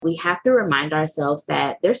We have to remind ourselves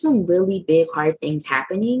that there's some really big, hard things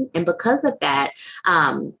happening. And because of that,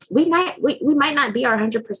 we might not be our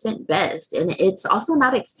 100% best. And it's also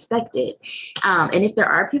not expected. And if there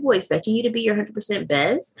are people expecting you to be your 100%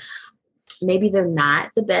 best, maybe they're not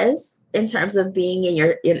the best in terms of being in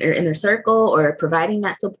your inner circle or providing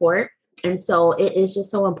that support. And so it is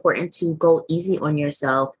just so important to go easy on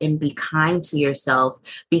yourself and be kind to yourself,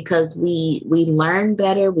 because we learn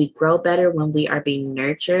better, we grow better when we are being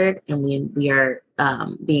nurtured and we are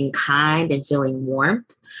being kind and feeling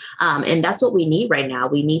warmth. And that's what we need right now.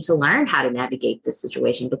 We need to learn how to navigate this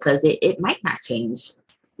situation because it might not change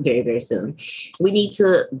very, very soon. We need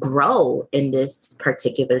to grow in this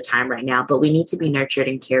particular time right now, but we need to be nurtured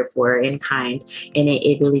and cared for and kind. And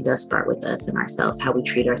it really does start with us and ourselves, how we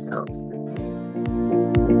treat ourselves.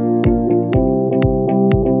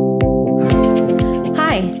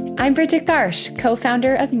 Hi, I'm Bridget Garsh,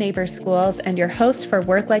 co-founder of Neighbor Schools and your host for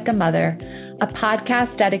Work Like a Mother, a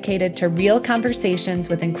podcast dedicated to real conversations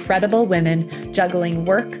with incredible women juggling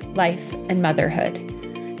work, life, and motherhood.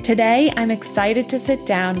 Today, I'm excited to sit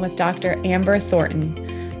down with Dr. Amber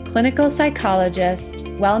Thornton, clinical psychologist,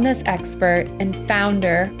 wellness expert, and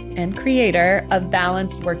founder and creator of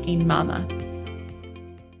Balanced Working Mama.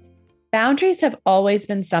 Boundaries have always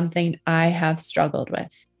been something I have struggled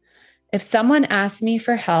with. If someone asks me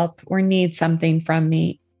for help or needs something from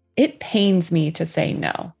me, it pains me to say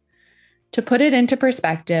no. To put it into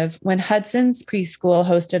perspective, when Hudson's Preschool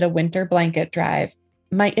hosted a winter blanket drive,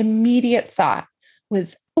 my immediate thought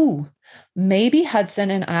was, ooh, maybe Hudson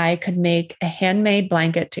and I could make a handmade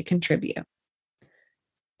blanket to contribute.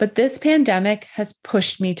 But this pandemic has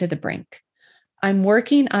pushed me to the brink. I'm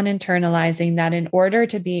working on internalizing that in order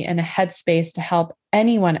to be in a headspace to help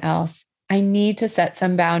anyone else, I need to set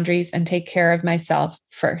some boundaries and take care of myself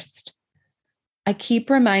first. I keep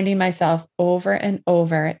reminding myself over and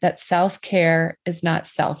over that self-care is not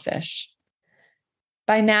selfish.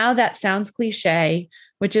 By now, that sounds cliche,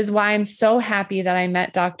 which is why I'm so happy that I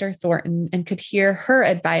met Dr. Thornton and could hear her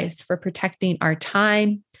advice for protecting our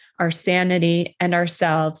time, our sanity, and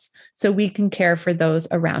ourselves so we can care for those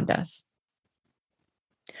around us.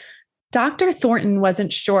 Dr. Thornton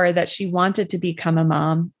wasn't sure that she wanted to become a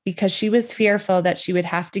mom because she was fearful that she would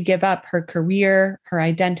have to give up her career, her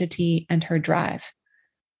identity, and her drive.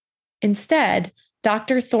 Instead,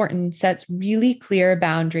 Dr. Thornton sets really clear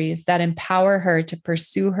boundaries that empower her to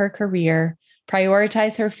pursue her career,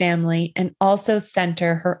 prioritize her family, and also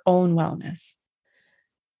center her own wellness.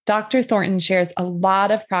 Dr. Thornton shares a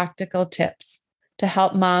lot of practical tips to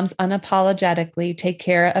help moms unapologetically take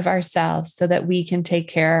care of ourselves so that we can take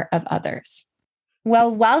care of others.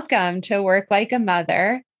 Well, welcome to Work Like a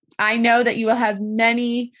Mother. I know that you will have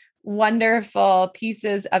many wonderful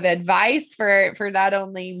pieces of advice for not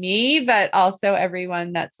only me, but also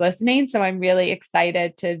everyone that's listening. So I'm really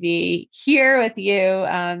excited to be here with you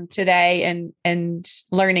today and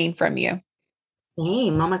learning from you.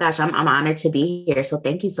 Same. Oh my gosh, I'm honored to be here. So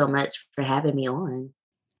thank you so much for having me on.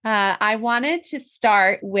 I wanted to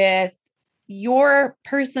start with your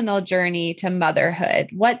personal journey to motherhood.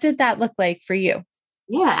 What did that look like for you?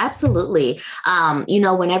 Yeah, absolutely.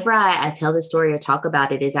 Whenever I tell the story or talk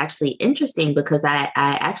about it, it's actually interesting because I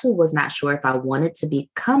actually was not sure if I wanted to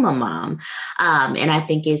become a mom. And I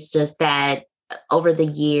think it's just that over the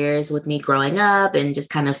years with me growing up and just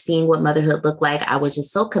kind of seeing what motherhood looked like, I was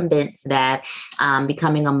just so convinced that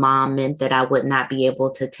becoming a mom meant that I would not be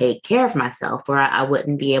able to take care of myself, or I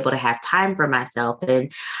wouldn't be able to have time for myself.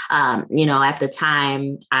 And, at the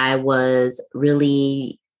time I was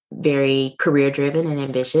really very career driven and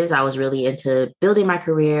ambitious. I was really into building my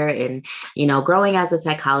career and, growing as a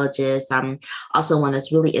psychologist. I'm also one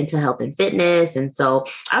that's really into health and fitness. And so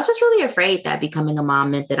I was just really afraid that becoming a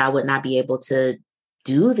mom meant that I would not be able to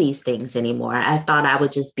do these things anymore. I thought I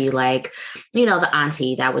would just be like, the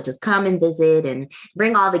auntie that would just come and visit and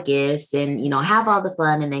bring all the gifts and, have all the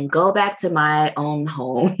fun and then go back to my own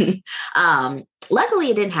home. Luckily,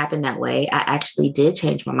 it didn't happen that way. I actually did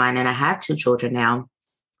change my mind and I have 2 children now.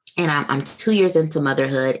 And I'm 2 years into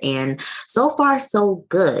motherhood, and so far, so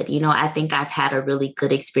good. I think I've had a really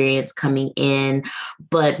good experience coming in,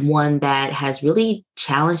 but one that has really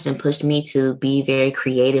challenged and pushed me to be very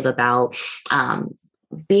creative about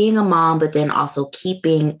being a mom, but then also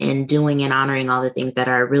keeping and doing and honoring all the things that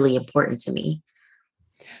are really important to me.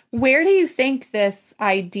 Where do you think this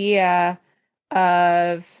idea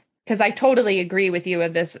of, because I totally agree with you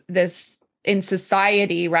with this in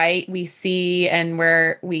society, right? We see and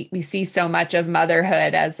we see so much of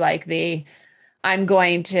motherhood as like I'm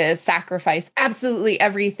going to sacrifice absolutely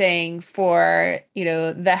everything for,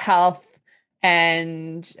 the health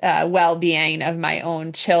and well-being of my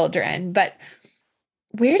own children. But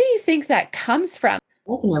where do you think that comes from?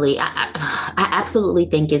 Definitely. I absolutely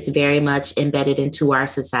think it's very much embedded into our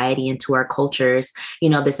society, into our cultures.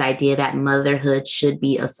 This idea that motherhood should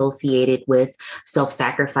be associated with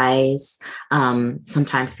self-sacrifice.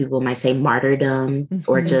 Sometimes people might say martyrdom,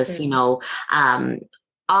 or just,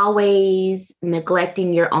 always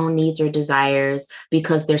neglecting your own needs or desires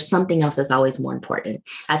because there's something else that's always more important.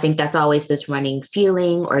 I think that's always this running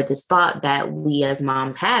feeling or this thought that we as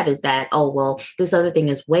moms have, is that, oh, well, this other thing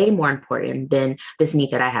is way more important than this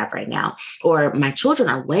need that I have right now, or my children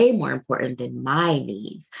are way more important than my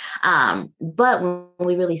needs. But when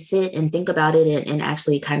we really sit and think about it and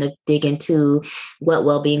actually kind of dig into what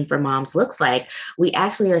well-being for moms looks like, we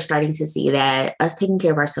actually are starting to see that us taking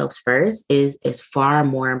care of ourselves first is far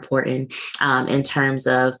more important in terms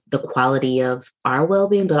of the quality of our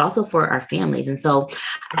well-being, but also for our families. And so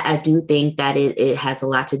I do think that it has a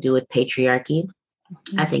lot to do with patriarchy.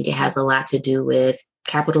 I think it has a lot to do with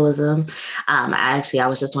capitalism. I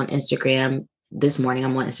was just on Instagram this morning.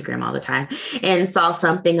 I'm on Instagram all the time, and saw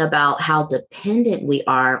something about how dependent we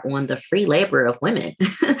are on the free labor of women.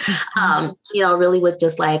 Really with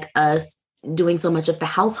just like us doing so much of the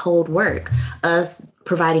household work, us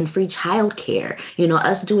providing free childcare,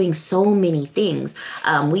 us doing so many things.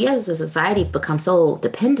 We as a society become so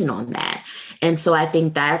dependent on that. And so I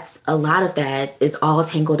think that's a lot of that is all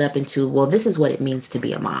tangled up into, well, this is what it means to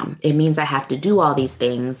be a mom. It means I have to do all these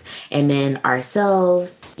things. And then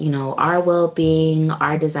ourselves, our well-being,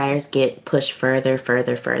 our desires get pushed further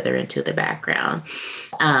into the background.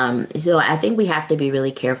 So I think we have to be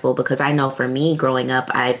really careful, because I know for me growing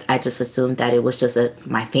up, I just assumed that it was just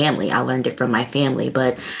my family. I learned it from my family,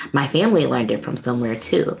 but my family learned it from somewhere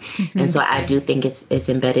too. Mm-hmm. And so I do think it's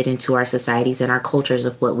embedded into our societies and our cultures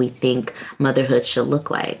of what we think motherhood should look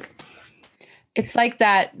like. It's like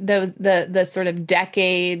that, the sort of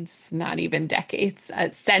decades, not even decades,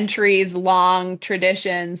 centuries long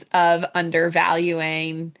traditions of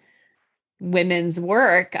undervaluing women's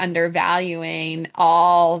work, undervaluing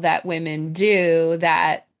all that women do,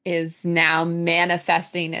 that is now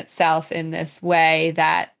manifesting itself in this way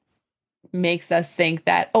that makes us think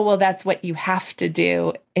that, oh, well, that's what you have to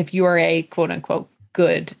do if you're a quote unquote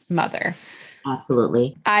good mother.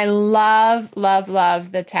 Absolutely. I love, love,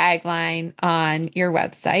 love the tagline on your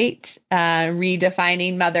website,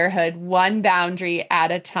 redefining motherhood, one boundary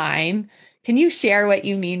at a time. Can you share what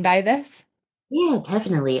you mean by this? Yeah,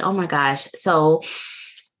 definitely. Oh my gosh. So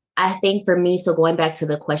I think for me, so going back to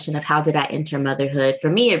the question of how did I enter motherhood, for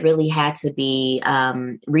me, it really had to be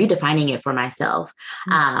redefining it for myself,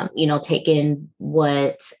 taking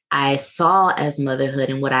what I saw as motherhood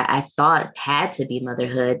and what I thought had to be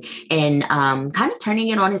motherhood, and kind of turning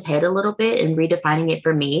it on its head a little bit and redefining it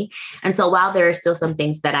for me. And so while there are still some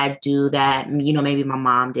things that I do that, maybe my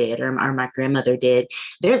mom did or my grandmother did,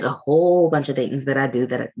 there's a whole bunch of things that I do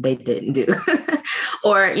that they didn't do.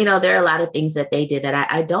 Or, there are a lot of things that they did that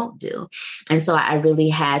I don't do. And so I really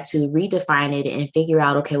had to redefine it and figure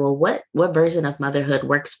out, okay, well, what version of motherhood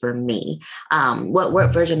works for me?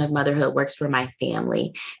 What version of motherhood works for my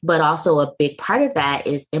family? But also a big part of that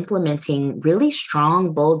is implementing really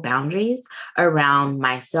strong, bold boundaries around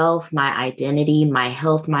myself, my identity, my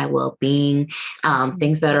health, my well-being,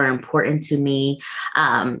 things that are important to me,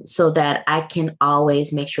 so that I can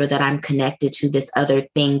always make sure that I'm connected to this other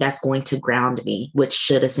thing that's going to ground me, which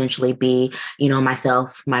should essentially be,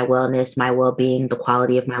 myself, my wellness, my well-being, the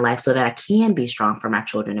quality of my life, so that I can be strong for my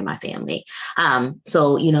children and my family.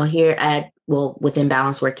 So, here within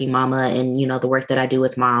Balanced Working Mama and, the work that I do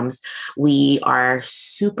with moms, we are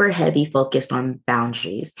super heavy focused on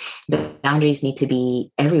boundaries. The boundaries need to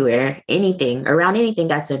be everywhere, around anything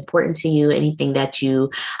that's important to you, anything that you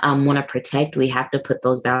want to protect, we have to put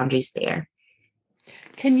those boundaries there.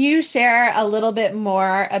 Can you share a little bit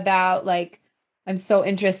more about, I'm so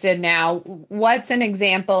interested now, what's an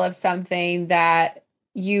example of something that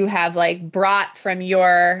you have brought from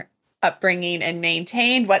your upbringing and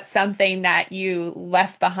maintained? What's something that you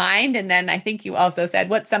left behind? And then I think you also said,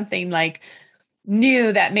 what's something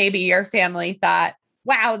new that maybe your family thought,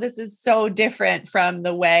 wow, this is so different from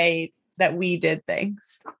the way that we did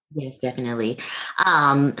things? Yes, definitely.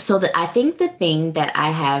 I think the thing that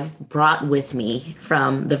I have brought with me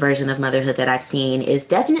from the version of motherhood that I've seen is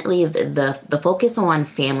definitely the focus on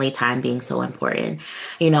family time being so important.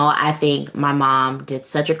 I think my mom did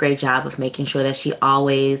such a great job of making sure that she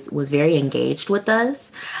always was very engaged with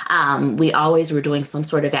us. We always were doing some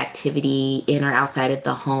sort of activity in or outside of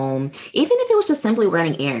the home, even if it was just simply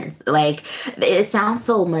running errands. It sounds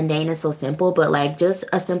so mundane and so simple, but just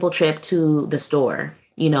a simple trip to the store,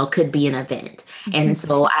 could be an event. And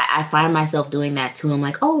so I find myself doing that too. I'm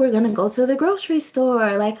like, oh, we're going to go to the grocery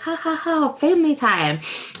store, like, ha, ha, ha, family time.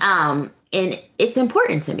 And it's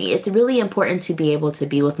important to me. It's really important to be able to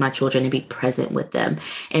be with my children and be present with them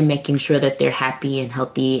and making sure that they're happy and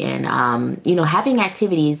healthy and, having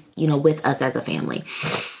activities, with us as a family.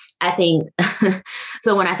 I think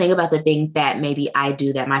so when I think about the things that maybe I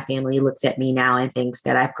do that my family looks at me now and thinks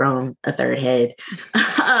that I've grown a third head.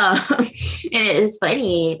 And it's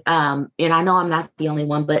funny. And I know I'm not the only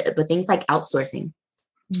one, but things like outsourcing.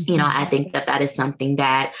 I think that is something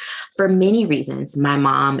that for many reasons, my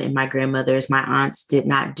mom and my grandmothers, my aunts did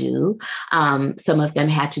not do. Some of them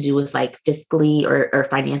had to do with like fiscally or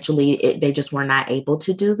financially, they just were not able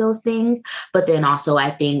to do those things. But then also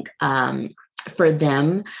I think for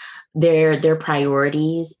them, their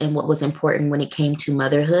priorities and what was important when it came to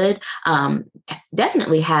motherhood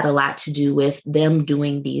definitely had a lot to do with them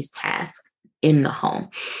doing these tasks in the home.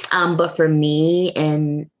 But for me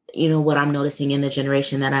and what I'm noticing in the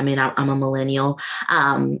generation that I'm in, I'm a millennial.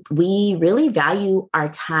 We really value our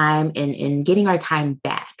time and getting our time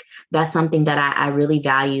back. That's something that I really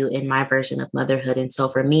value in my version of motherhood. And so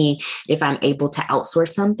for me, if I'm able to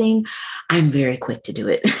outsource something, I'm very quick to do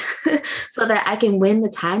it so that I can win the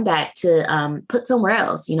time back to put somewhere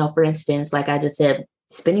else. For instance, like I just said,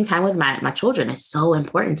 spending time with my children is so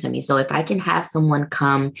important to me. So if I can have someone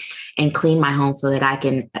come and clean my home so that I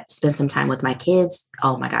can spend some time with my kids,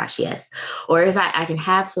 oh my gosh, yes. Or if I can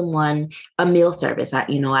have someone, a meal service,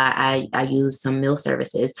 I use some meal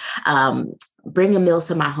services, bring a meal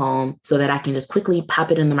to my home so that I can just quickly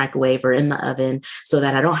pop it in the microwave or in the oven so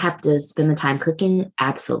that I don't have to spend the time cooking.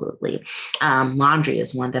 Absolutely. Laundry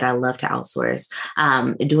is one that I love to outsource,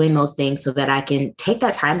 doing those things so that I can take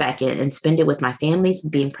that time back in and spend it with my families,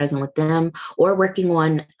 being present with them, or working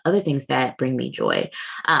on other things that bring me joy.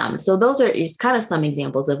 So those are just kind of some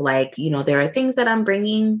examples of like, there are things that I'm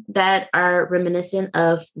bringing that are reminiscent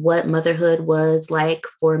of what motherhood was like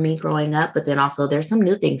for me growing up. But then also there's some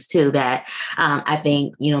new things too that I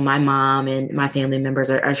think, my mom and my family members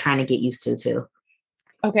are trying to get used to too.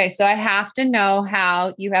 Okay. So I have to know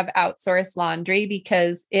how you have outsourced laundry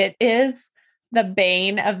because it is the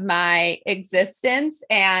bane of my existence.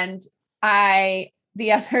 And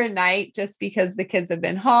the other night, just because the kids have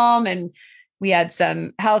been home and we had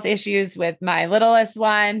some health issues with my littlest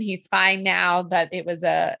one, he's fine now, but it was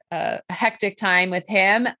a hectic time with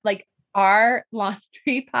him. Like our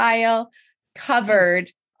laundry pile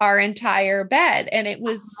covered our entire bed. And it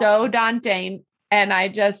was so daunting. And I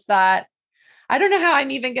just thought, I don't know how I'm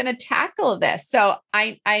even going to tackle this. So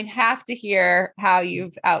I have to hear how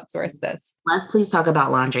you've outsourced this. Let's please talk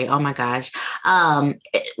about laundry. Oh my gosh.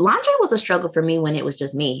 Laundry was a struggle for me when it was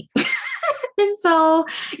just me. And so,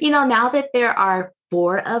 now that there are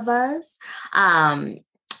 4 of us,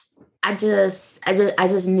 I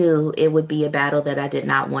just knew it would be a battle that I did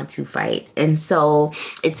not want to fight. And so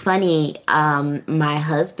it's funny, my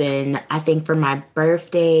husband, I think for my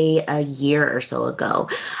birthday a year or so ago,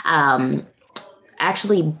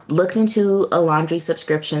 actually looked into a laundry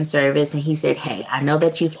subscription service and he said, hey, I know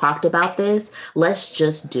that you've talked about this. Let's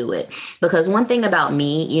just do it. Because one thing about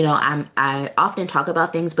me, I often talk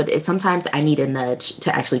about things, but sometimes I need a nudge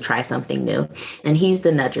to actually try something new. And he's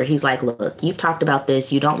the nudger. He's like, look, you've talked about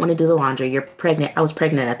this. You don't want to do the laundry. You're pregnant. I was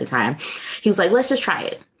pregnant at the time. He was like, let's just try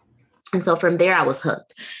it. And so from there, I was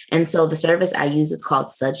hooked. And so the service I use is called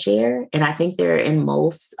SudShare. And I think they're in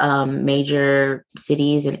most major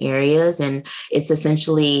cities and areas. And it's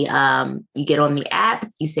essentially, you get on the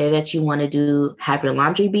app, you say that you want to have your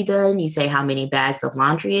laundry be done. You say how many bags of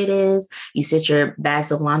laundry it is. You sit your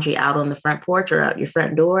bags of laundry out on the front porch or out your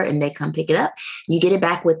front door and they come pick it up. You get it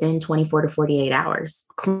back within 24 to 48 hours,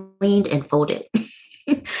 cleaned and folded.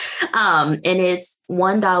 And it's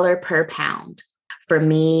 $1 per pound. For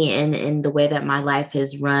me and the way that my life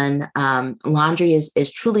has run, laundry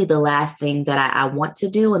is truly the last thing that I want to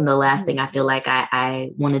do and the last thing I feel like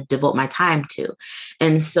I want to devote my time to.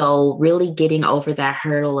 And so really getting over that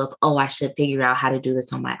hurdle of, oh, I should figure out how to do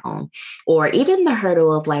this on my own. Or even the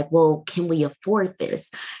hurdle of like, well, can we afford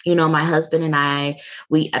this? My husband and I,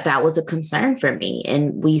 that was a concern for me.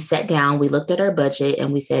 And we sat down, we looked at our budget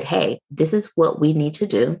and we said, hey, this is what we need to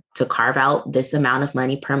do to carve out this amount of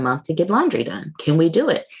money per month to get laundry done. Can we do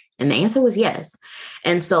it? And the answer was yes.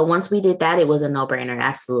 And so once we did that, it was a no-brainer.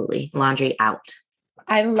 Absolutely. Laundry out.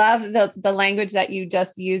 I love the language that you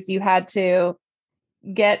just used. You had to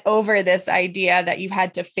get over this idea that you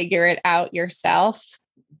had to figure it out yourself.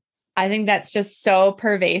 I think that's just so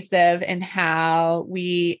pervasive in how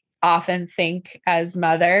we often think as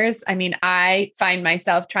mothers. I mean, I find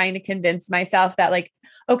myself trying to convince myself that like,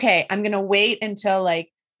 okay, I'm going to wait until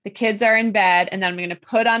like the kids are in bed and then I'm going to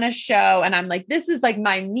put on a show. And I'm like, this is like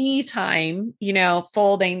my me time,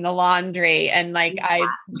 folding the laundry. And like, I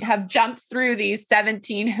have jumped through these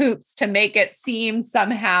 17 hoops to make it seem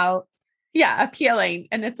somehow, appealing.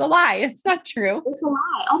 And it's a lie. It's not true. It's a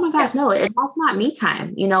lie. Oh my gosh. No, that's not me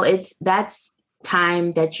time. That's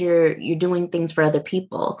time that you're doing things for other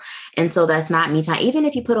people. And so that's not me time. Even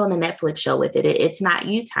if you put on a Netflix show with it's not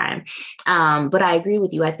you time. But I agree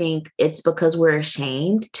with you. I think it's because we're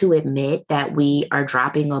ashamed to admit that we are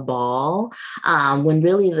dropping a ball, when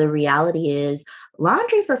really the reality is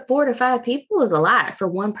laundry for 4 to 5 people is a lot for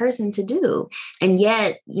one person to do. And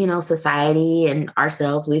yet, society and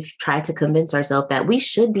ourselves, we've tried to convince ourselves that we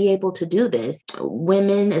should be able to do this.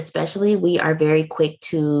 Women, especially, we are very quick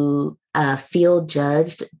to feel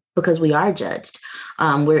judged because we are judged.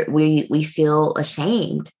 We feel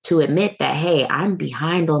ashamed to admit that, hey, I'm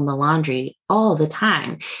behind on the laundry all the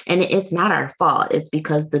time. And it's not our fault. It's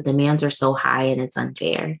because the demands are so high and it's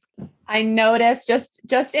unfair. I noticed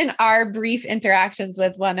just in our brief interactions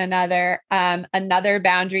with one another, another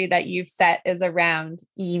boundary that you've set is around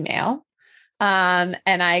email. And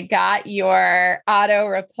I got your auto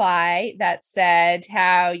reply that said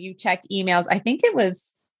how you check emails. I think it was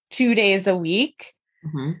 2 days a week.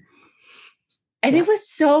 Mm-hmm. And it was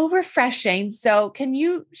so refreshing. So can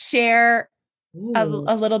you share a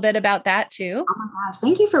little bit about that too? Oh my gosh.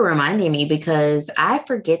 Thank you for reminding me, because I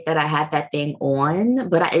forget that I had that thing on,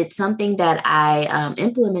 but it's something that I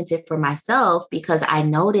implemented for myself because I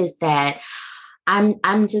noticed that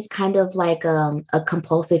I'm just kind of like a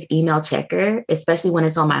compulsive email checker, especially when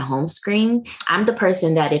it's on my home screen. I'm the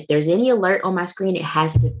person that if there's any alert on my screen, it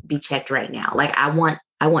has to be checked right now. Like I want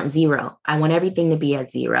 0. I want everything to be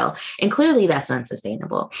at 0. And clearly that's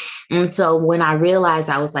unsustainable. And so when I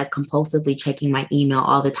realized I was like compulsively checking my email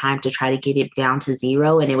all the time to try to get it down to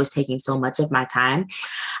 0, and it was taking so much of my time,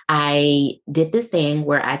 I did this thing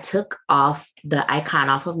where I took off the icon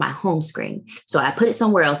off of my home screen. So I put it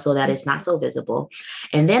somewhere else so that it's not so visible.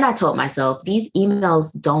 And then I told myself, these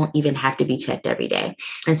emails don't even have to be checked every day.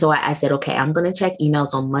 And so I said, okay, I'm going to check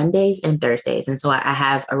emails on Mondays and Thursdays. And so I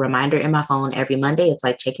have a reminder in my phone every Monday. It's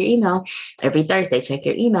like, check your email. Every Thursday, check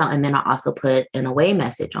your email. And then I also put an away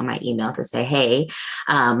message on my email to say, hey,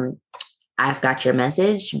 I've got your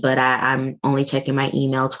message, but I'm only checking my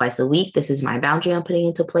email twice a week. This is my boundary I'm putting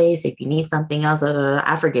into place. If you need something else,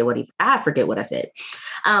 I forget what I said.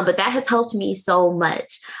 But that has helped me so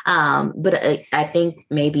much. But I think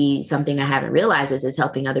maybe something I haven't realized is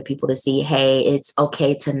helping other people to see, hey, it's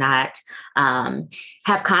okay to not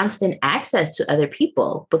have constant access to other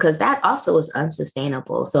people, because that also is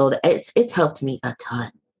unsustainable. So it's helped me a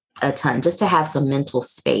ton just to have some mental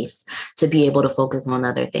space to be able to focus on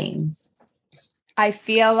other things. I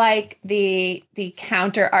feel like the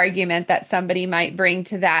counter argument that somebody might bring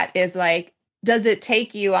to that is like, does it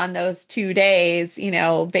take you on those 2 days,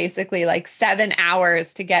 basically like 7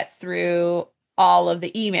 hours to get through all of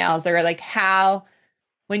the emails? Or like how,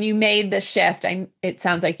 when you made the shift, it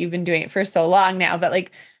sounds like you've been doing it for so long now, but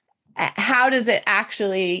like, how does it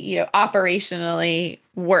actually, operationally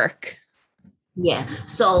work? Yeah.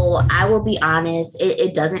 So I will be honest,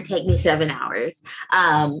 it doesn't take me 7 hours.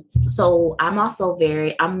 So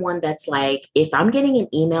I'm one that's like, if I'm getting an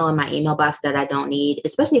email in my email box that I don't need,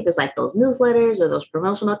 especially if it's like those newsletters or those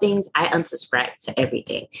promotional things, I unsubscribe to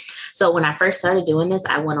everything. So when I first started doing this,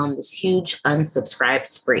 I went on this huge unsubscribe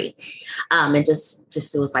spree. And just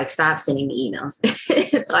it was like, stop sending me emails.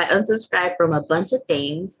 So I unsubscribed from a bunch of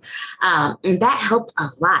things. And that helped a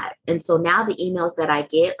lot. And so now the emails that I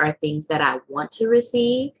get are things that I want to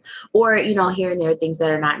receive, or, here and there things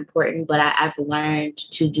that are not important, but I've learned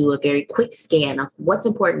to do a very quick scan of what's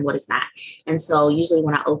important, what is not. And so usually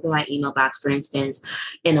when I open my email box, for instance,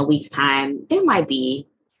 in a week's time, there might be,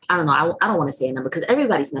 I don't know, I don't want to say a number because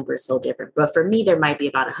everybody's number is so different. But for me, there might be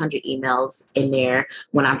about 100 emails in there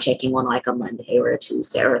when I'm checking on like a Monday or a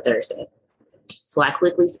Tuesday or a Thursday. So I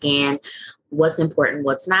quickly scan what's important,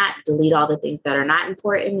 what's not, delete all the things that are not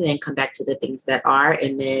important, and then come back to the things that are,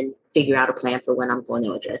 and then figure out a plan for when I'm going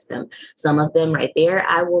to address them. Some of them right there,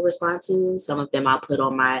 I will respond to. Some of them I'll put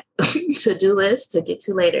on my to-do list to get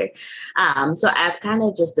to later. So I've kind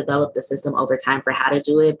of just developed the system over time for how to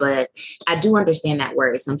do it. But I do understand that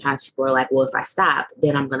worry. Sometimes people are like, well, if I stop,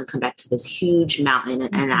 then I'm going to come back to this huge mountain.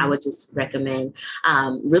 And I would just recommend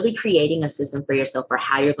really creating a system for yourself for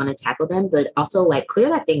how you're going to tackle them, but also like clear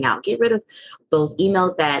that thing out. Get rid of those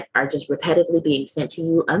emails that are just repetitively being sent to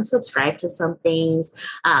you. Unsubscribe to some things.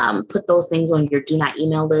 Put those things on your do not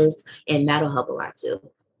email list, and that'll help a lot too.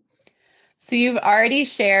 So you've already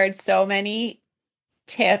shared so many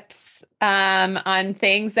tips on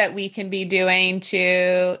things that we can be doing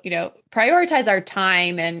to, prioritize our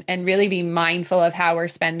time and really be mindful of how we're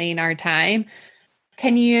spending our time. Do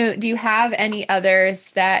you have any others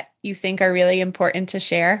that you think are really important to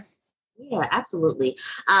share? Yeah, absolutely.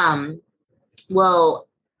 Well,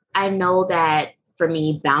 I know that for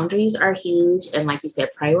me, boundaries are huge. And like you said,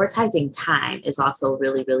 prioritizing time is also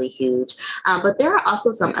really, really huge. But there are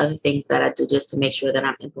also some other things that I do just to make sure that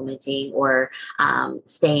I'm implementing or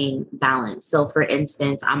staying balanced. So, for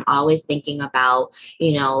instance, I'm always thinking about,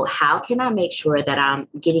 how can I make sure that I'm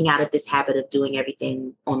getting out of this habit of doing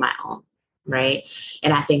everything on my own? Right.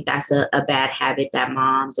 And I think that's a bad habit that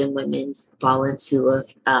moms and women's fall into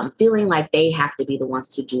of feeling like they have to be the ones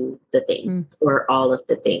to do the thing or all of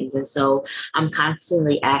the things. And so I'm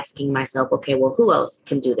constantly asking myself, okay, well, who else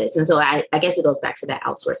can do this? And so I guess it goes back to that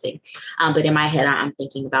outsourcing. But in my head, I'm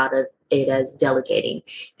thinking about it as delegating.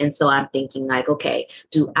 And so I'm thinking like, okay,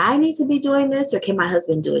 do I need to be doing this or can my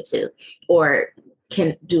husband do it too? Or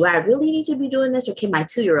do I really need to be doing this or can my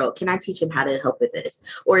 2-year-old, can I teach him how to help with this?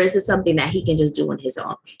 Or is it something that he can just do on his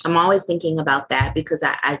own? I'm always thinking about that because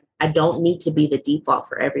I don't need to be the default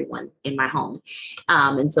for everyone in my home.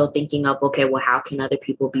 And so thinking of, okay, well, how can other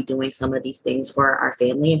people be doing some of these things for our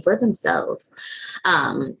family and for themselves?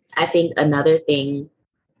 I think another thing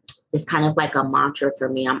is kind of like a mantra for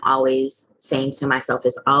me. I'm always saying to myself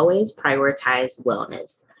is always prioritize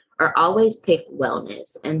wellness or always pick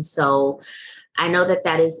wellness. And so I know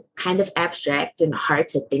that is kind of abstract and hard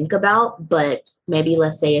to think about, but maybe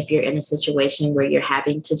let's say if you're in a situation where you're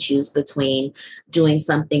having to choose between doing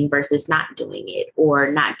something versus not doing it, or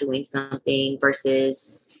not doing something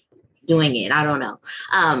versus doing it. I don't know.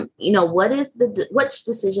 Which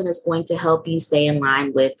decision is going to help you stay in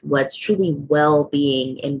line with what's truly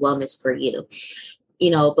well-being and wellness for you?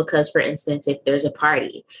 Because for instance, if there's a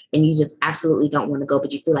party and you just absolutely don't want to go,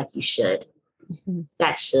 but you feel like you should,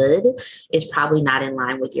 that should is probably not in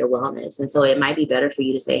line with your wellness. And so it might be better for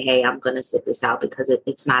you to say, hey, I'm going to sit this out because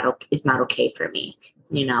it's not okay for me,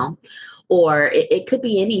 or it could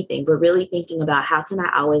be anything, but really thinking about how can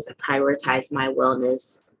I always prioritize my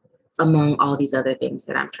wellness among all these other things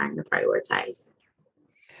that I'm trying to prioritize.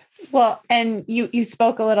 Well, and you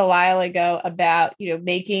spoke a little while ago about,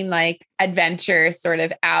 making like adventures sort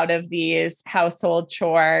of out of these household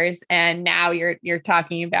chores. And now you're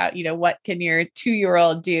talking about, what can your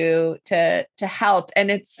 2-year-old do to help?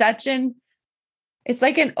 And it's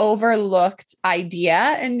like an overlooked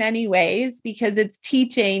idea in many ways, because it's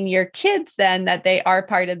teaching your kids then that they are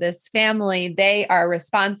part of this family. They are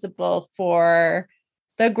responsible for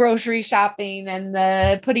the grocery shopping and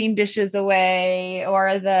the putting dishes away,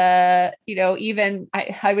 or the, even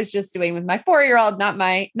I was just doing with my 4-year-old, not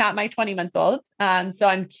my 20-month-old. So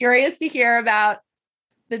I'm curious to hear about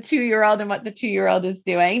the 2-year-old and what the 2-year-old is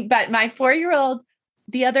doing. But my 4-year-old,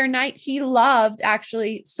 the other night, he loved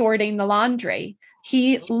actually sorting the laundry.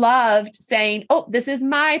 He loved saying, oh, this is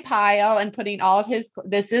my pile, and putting all of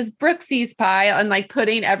this is Brooksy's pile, and like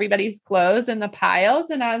putting everybody's clothes in the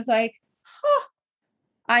piles. And I was like,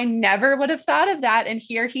 I never would have thought of that. And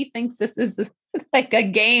here he thinks this is like a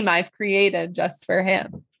game I've created just for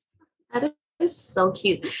him. That is so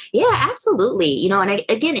cute. Yeah, absolutely. And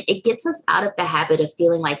again, it gets us out of the habit of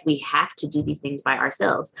feeling like we have to do these things by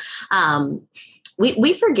ourselves.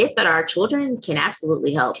 We forget that our children can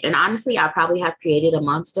absolutely help. And honestly, I probably have created a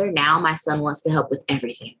monster. Now my son wants to help with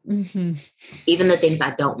everything, even the things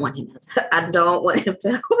I don't want him to help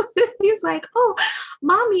with. He's like, oh,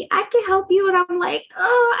 mommy, I can help you. And I'm like,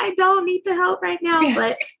 oh, I don't need the help right now.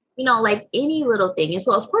 But, like any little thing. And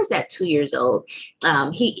so, of course, at 2 years old,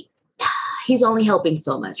 he's only helping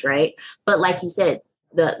so much. Right. But like you said,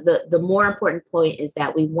 the more important point is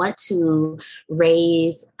that we want to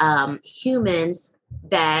raise humans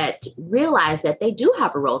that realize that they do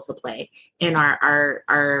have a role to play in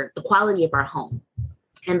the quality of our home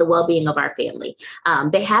and the well-being of our family.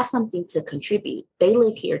 They have something to contribute. They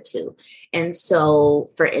live here too. And so,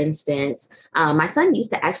 for instance, my son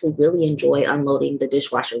used to actually really enjoy unloading the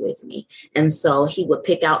dishwasher with me. And so he would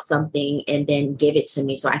pick out something and then give it to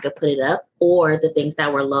me so I could put it up, or the things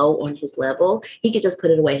that were low on his level, he could just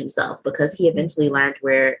put it away himself, because he eventually learned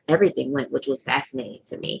where everything went, which was fascinating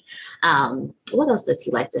to me. What else does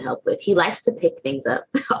he like to help with? He likes to pick things up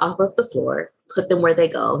off of the floor, put them where they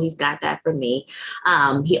go. He's got that from me.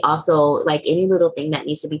 He also, like any little thing that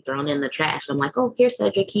needs to be thrown in the trash, I'm like, oh, here,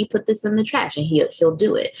 Cedric, can you put this in the trash? And he'll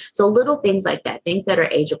do it. So little things like that, things that are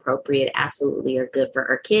age appropriate, absolutely are good for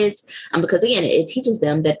our kids. Because again, it teaches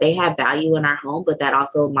them that they have value in our home, but that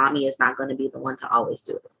also mommy is not going to be the one to always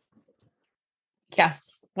do it.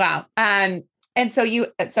 Yes. Wow. And so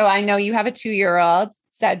I know you have a 2-year-old.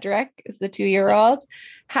 Cedric is the 2-year-old.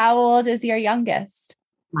 How old is your youngest?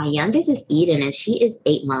 My youngest is Eden, and she is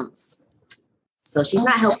 8 months. So she's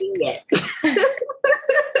not helping yet.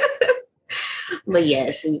 But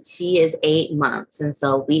yeah, she is 8 months. And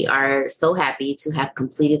so we are so happy to have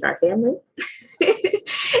completed our family.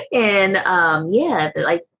 And yeah,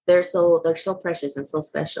 like they're so precious and so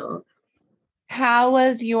special. How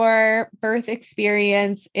was your birth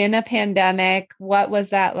experience in a pandemic? What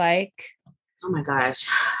was that like? Oh my gosh.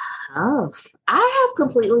 Oh, I have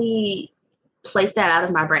completely placed that out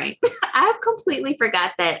of my brain. I've completely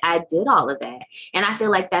forgot that I did all of that. And I feel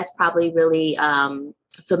like that's probably really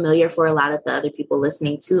familiar for a lot of the other people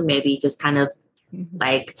listening too, maybe just kind of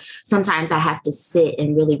like sometimes I have to sit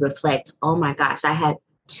and really reflect. Oh my gosh, I had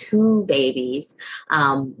two babies,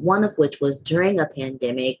 one of which was during a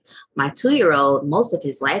pandemic. My 2-year-old, most of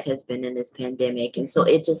his life has been in this pandemic. And so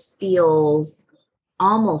it just feels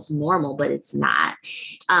almost normal, but it's not.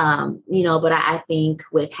 But I think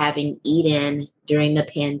with having Eden during the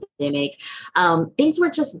pandemic, things were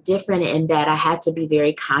just different in that I had to be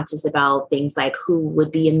very conscious about things like who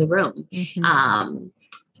would be in the room.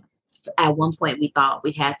 At one point, we thought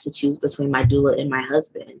we had to choose between my doula and my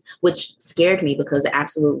husband, which scared me because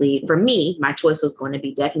absolutely, for me, my choice was going to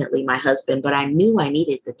be definitely my husband, but I knew I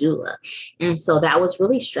needed the doula. And so that was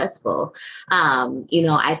really stressful.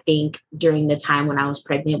 I think during the time when I was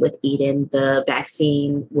pregnant with Eden, the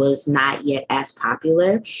vaccine was not yet as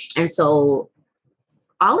popular. And so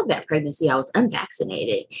all of that pregnancy, I was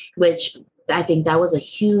unvaccinated, which I think that was a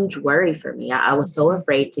huge worry for me. I was so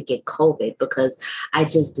afraid to get COVID because I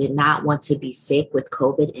just did not want to be sick with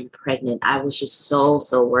COVID and pregnant. I was just so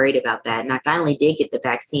worried about that. And I finally did get the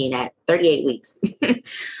vaccine at 38 weeks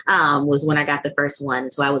was when I got the first one.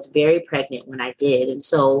 And so I was very pregnant when I did. And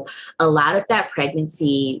so a lot of that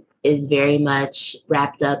pregnancy is very much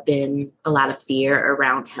wrapped up in a lot of fear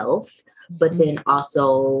around health. But then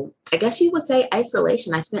also, I guess you would say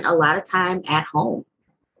isolation. I spent a lot of time at home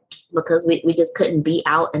because we just couldn't be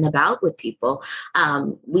out and about with people.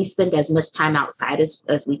 We spent as much time outside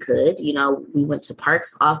as we could. We went to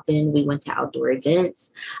parks often. We went to outdoor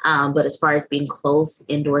events. But as far as being close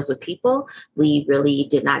indoors with people, we really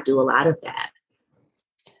did not do a lot of that.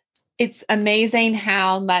 It's amazing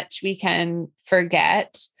how much we can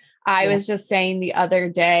forget. I was just saying the other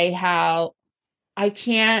day how I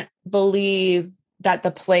can't believe that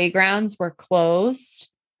the playgrounds were closed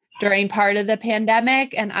during part of the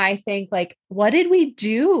pandemic. And I think like, what did we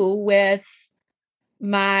do with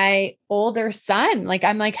my older son? Like,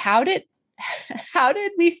 I'm like, how did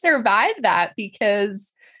we survive that?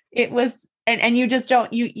 Because it was, and you just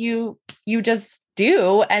don't, you just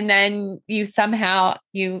do. And then you somehow,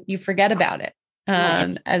 you forget about it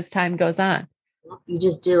as time goes on. You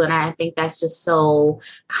just do. And I think that's just so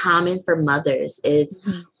common for mothers is,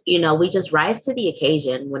 we just rise to the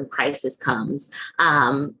occasion when crisis comes.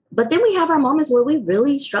 But then we have our moments where we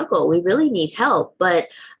really struggle. We really need help. But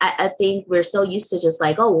I think we're so used to just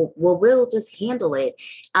like, oh, well, we'll just handle it.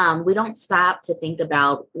 We don't stop to think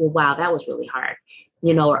about, well, wow, that was really hard.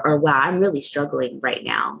 Or wow, I'm really struggling right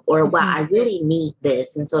now. Or wow, I really need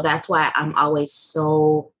this. And so that's why I'm always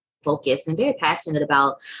so focused and very passionate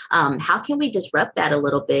about how can we disrupt that a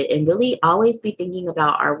little bit and really always be thinking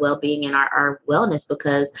about our well-being and our wellness,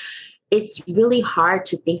 because it's really hard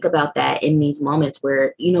to think about that in these moments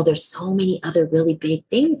where, there's so many other really big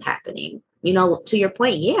things happening. To your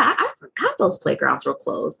point, I forgot those playgrounds were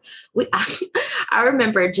closed. I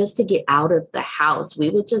remember just to get out of the house,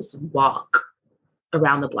 we would just walk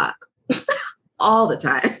around the block all the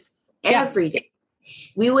time, every day.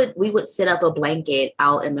 We would sit up a blanket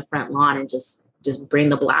out in the front lawn and just bring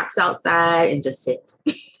the blocks outside and just sit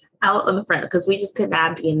out in the front because we just could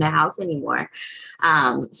not be in the house anymore.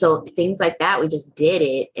 So things like that, we just did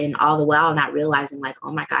it, and all the while not realizing like,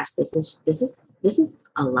 oh my gosh, this is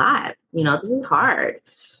a lot. This is hard.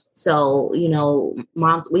 So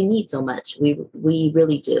moms, we need so much. We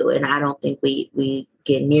really do, and I don't think we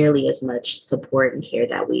get nearly as much support and care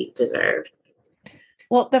that we deserve.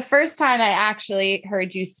 Well, the first time I actually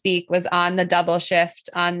heard you speak was on the Double Shift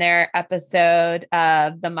on their episode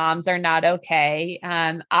of The Moms Are Not Okay.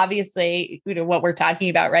 Obviously, what we're talking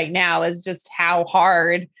about right now is just how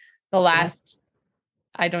hard the last,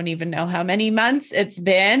 I don't even know how many months it's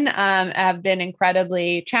been, have been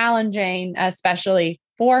incredibly challenging, especially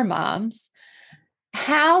for moms.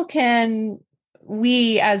 How can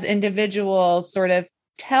we as individuals sort of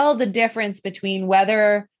tell the difference between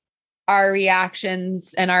whether our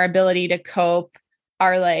reactions and our ability to cope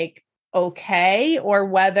are like okay, or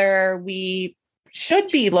whether we should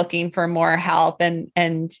be looking for more help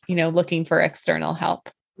and looking for external help?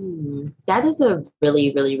 That is a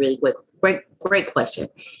really, really, really great question.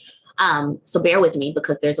 So bear with me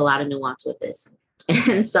because there's a lot of nuance with this.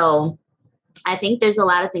 And so I think there's a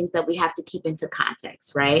lot of things that we have to keep into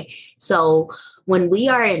context, right? So when we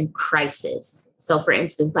are in crisis, so for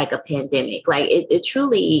instance, like a pandemic, like it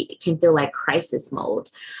truly can feel like crisis mode.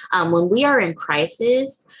 When we are in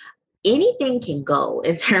crisis, anything can go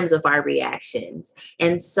in terms of our reactions.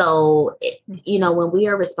 And so, when we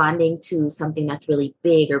are responding to something that's really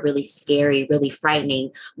big or really scary, really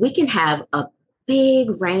frightening, we can have a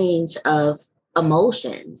big range of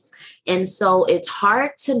emotions. And so it's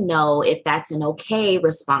hard to know if that's an okay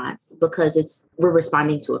response because we're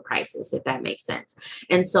responding to a crisis, if that makes sense.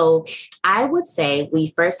 And so I would say we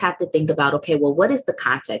first have to think about, okay, well, what is the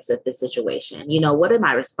context of the situation? What am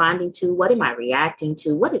I responding to? What am I reacting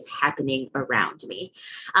to? What is happening around me?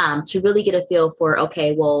 To really get a feel for,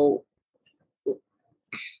 okay, well,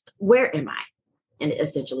 where am I? And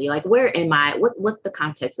essentially, like, where am I? What's the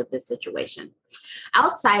context of this situation?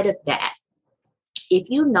 Outside of that, if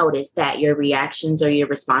you notice that your reactions or your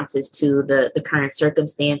responses to the current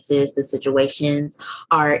circumstances, the situations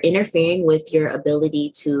are interfering with your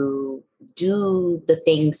ability to do the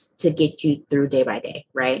things to get you through day by day,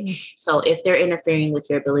 right? So if they're interfering with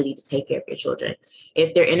your ability to take care of your children,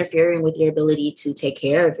 if they're interfering with your ability to take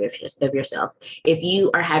care of yourself, if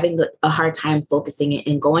you are having a hard time focusing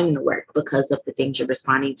and going to work because of the things you're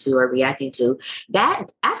responding to or reacting to,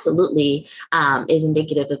 that absolutely is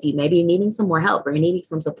indicative of you maybe needing some more help or needing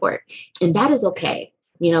some support. And that is okay.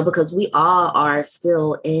 Because we all are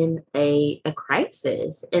still in a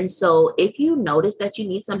crisis. And so if you notice that you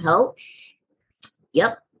need some help,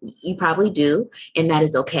 yep, you probably do. And that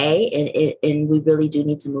is okay. And we really do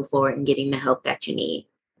need to move forward in getting the help that you need.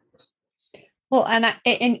 Well, and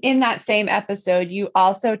in that same episode, you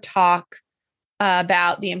also talk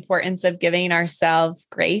about the importance of giving ourselves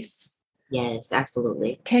grace. Yes,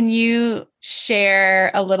 absolutely. Can you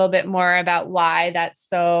share a little bit more about why that's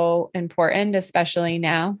so important, especially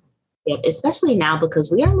now? Yeah, especially now because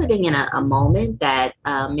we are living in a moment that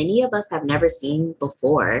many of us have never seen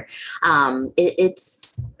before. I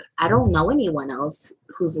don't know anyone else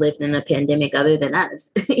who's lived in a pandemic other than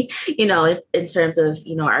us, in terms of,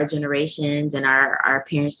 our generations and our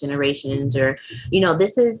parents' generations, or,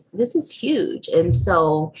 this is huge. And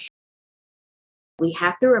so we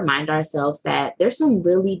have to remind ourselves that there's some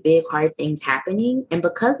really big, hard things happening. And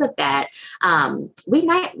because of that, we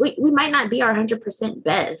might not be our 100%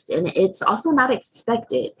 best. And it's also not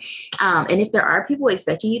expected. And if there are people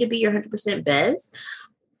expecting you to be your 100% best,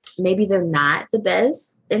 maybe they're not the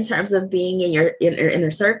best in terms of being in your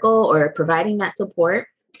inner circle or providing that support.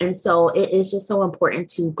 And so it is just so important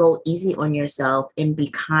to go easy on yourself and be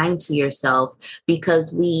kind to yourself,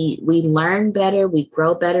 because we learn better, we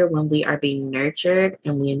grow better when we are being nurtured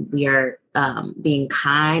and we are being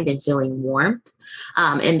kind and feeling warmth.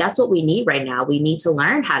 And that's what we need right now. We need to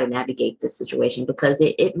learn how to navigate this situation because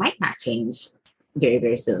it might not change very,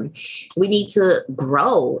 very soon. We need to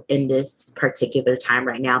grow in this particular time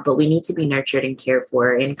right now, but we need to be nurtured and cared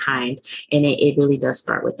for and kind. And it really does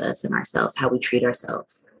start with us and ourselves, how we treat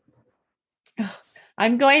ourselves.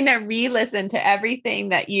 I'm going to re-listen to everything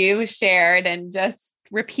that you shared and just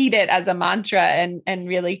repeat it as a mantra and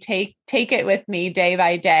really take it with me day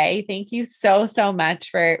by day. Thank you so much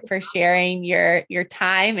for sharing your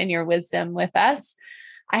time and your wisdom with us.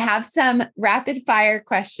 I have some rapid fire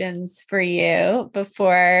questions for you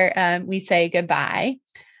before we say goodbye.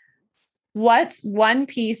 What's one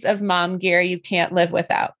piece of mom gear you can't live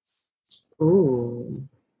without? Ooh.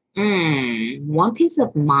 One piece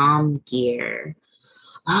of mom gear.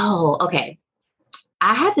 Oh, okay.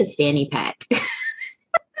 I have this fanny pack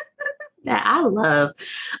that I love.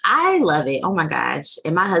 I love it. Oh my gosh.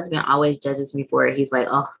 And my husband always judges me for it. He's like,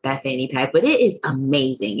 oh, that fanny pack, but it is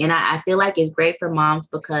amazing. And I feel like it's great for moms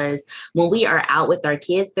because when we are out with our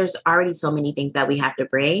kids, there's already so many things that we have to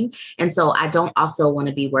bring. And so I don't also want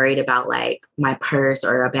to be worried about like my purse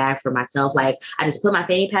or a bag for myself. Like I just put my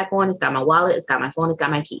fanny pack on. It's got my wallet. It's got my phone. It's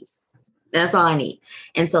got my keys. That's all I need.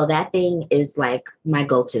 And so that thing is like my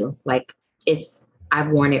go-to. Like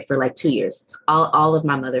I've worn it for like 2 years, all of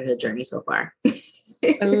my motherhood journey so far.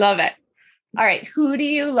 I love it. All right. Who do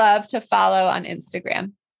you love to follow on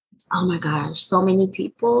Instagram? Oh my gosh. So many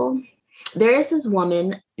people. There is this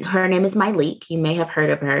woman, her name is Myleik. You may have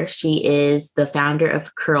heard of her. She is the founder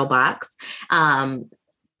of Curlbox.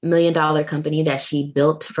 multi-million-dollar company that she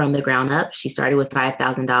built from the ground up. She started with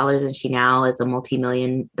 $5,000 and she now is a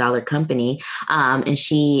multi-million-dollar company. And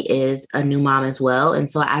she is a new mom as well. And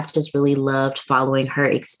so I've just really loved following her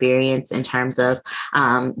experience in terms of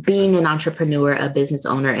being an entrepreneur, a business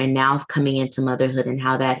owner, and now coming into motherhood and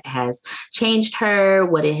how that has changed her,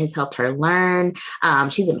 what it has helped her learn.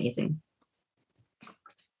 She's amazing.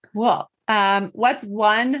 Cool. What's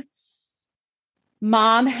one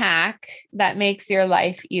mom hack that makes your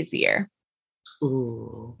life easier?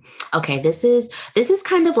 Ooh, okay. This is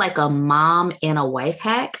kind of like a mom and a wife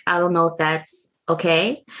hack. I don't know if that's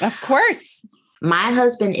okay. Of course. My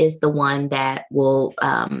husband is the one that will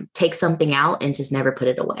take something out and just never put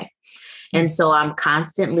it away. And so I'm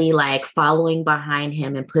constantly like following behind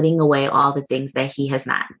him and putting away all the things that he has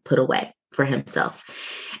not put away for himself.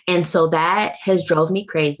 And so that has drove me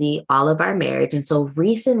crazy all of our marriage. And so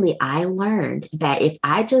recently I learned that if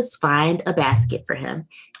I just find a basket for him,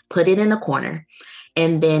 put it in a corner,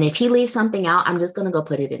 and then if he leaves something out, I'm just going to go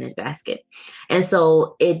put it in his basket. And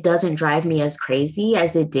so it doesn't drive me as crazy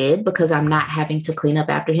as it did because I'm not having to clean up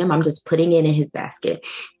after him. I'm just putting it in his basket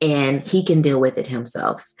and he can deal with it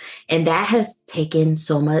himself. And that has taken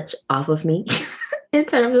so much off of me in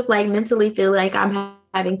terms of like mentally feel like I'm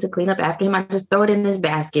having to clean up after him. I just throw it in his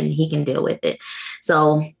basket and he can deal with it.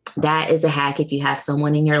 So that is a hack if you have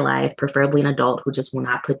someone in your life, preferably an adult who just will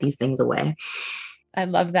not put these things away. I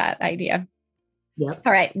love that idea. Yep.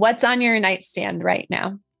 All right. What's on your nightstand right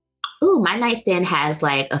now? Oh, my nightstand has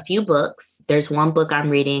like a few books. There's one book I'm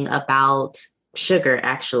reading about sugar,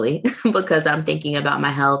 actually, because I'm thinking about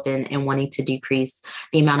my health and wanting to decrease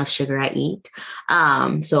the amount of sugar I eat.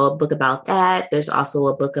 So a book about that. There's also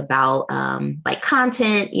a book about like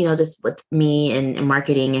content, just with me and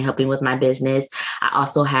marketing and helping with my business. I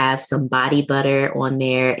also have some body butter on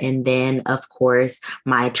there. And then, of course,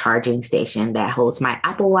 my charging station that holds my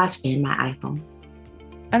Apple Watch and my iPhone.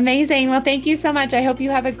 Amazing. Well, thank you so much. I hope you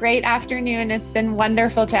have a great afternoon. It's been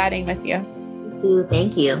wonderful chatting with you. You too.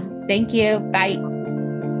 Thank you. Thank you. Bye.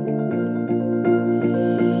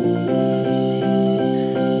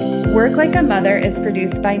 Work Like a Mother is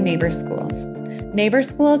produced by Neighbor Schools. Neighbor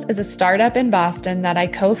Schools is a startup in Boston that I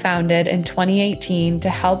co-founded in 2018 to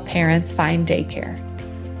help parents find daycare.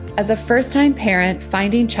 As a first-time parent,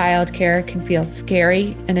 finding childcare can feel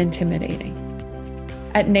scary and intimidating.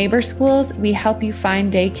 At Neighbor Schools, we help you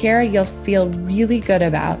find daycare you'll feel really good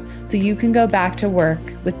about so you can go back to work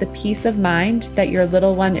with the peace of mind that your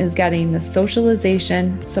little one is getting the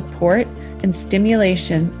socialization, support, and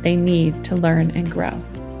stimulation they need to learn and grow.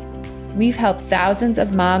 We've helped thousands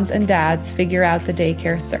of moms and dads figure out the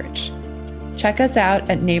daycare search. Check us out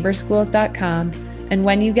at neighborschools.com, and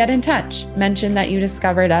when you get in touch, mention that you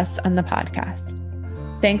discovered us on the podcast.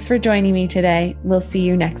 Thanks for joining me today. We'll see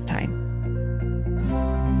you next time.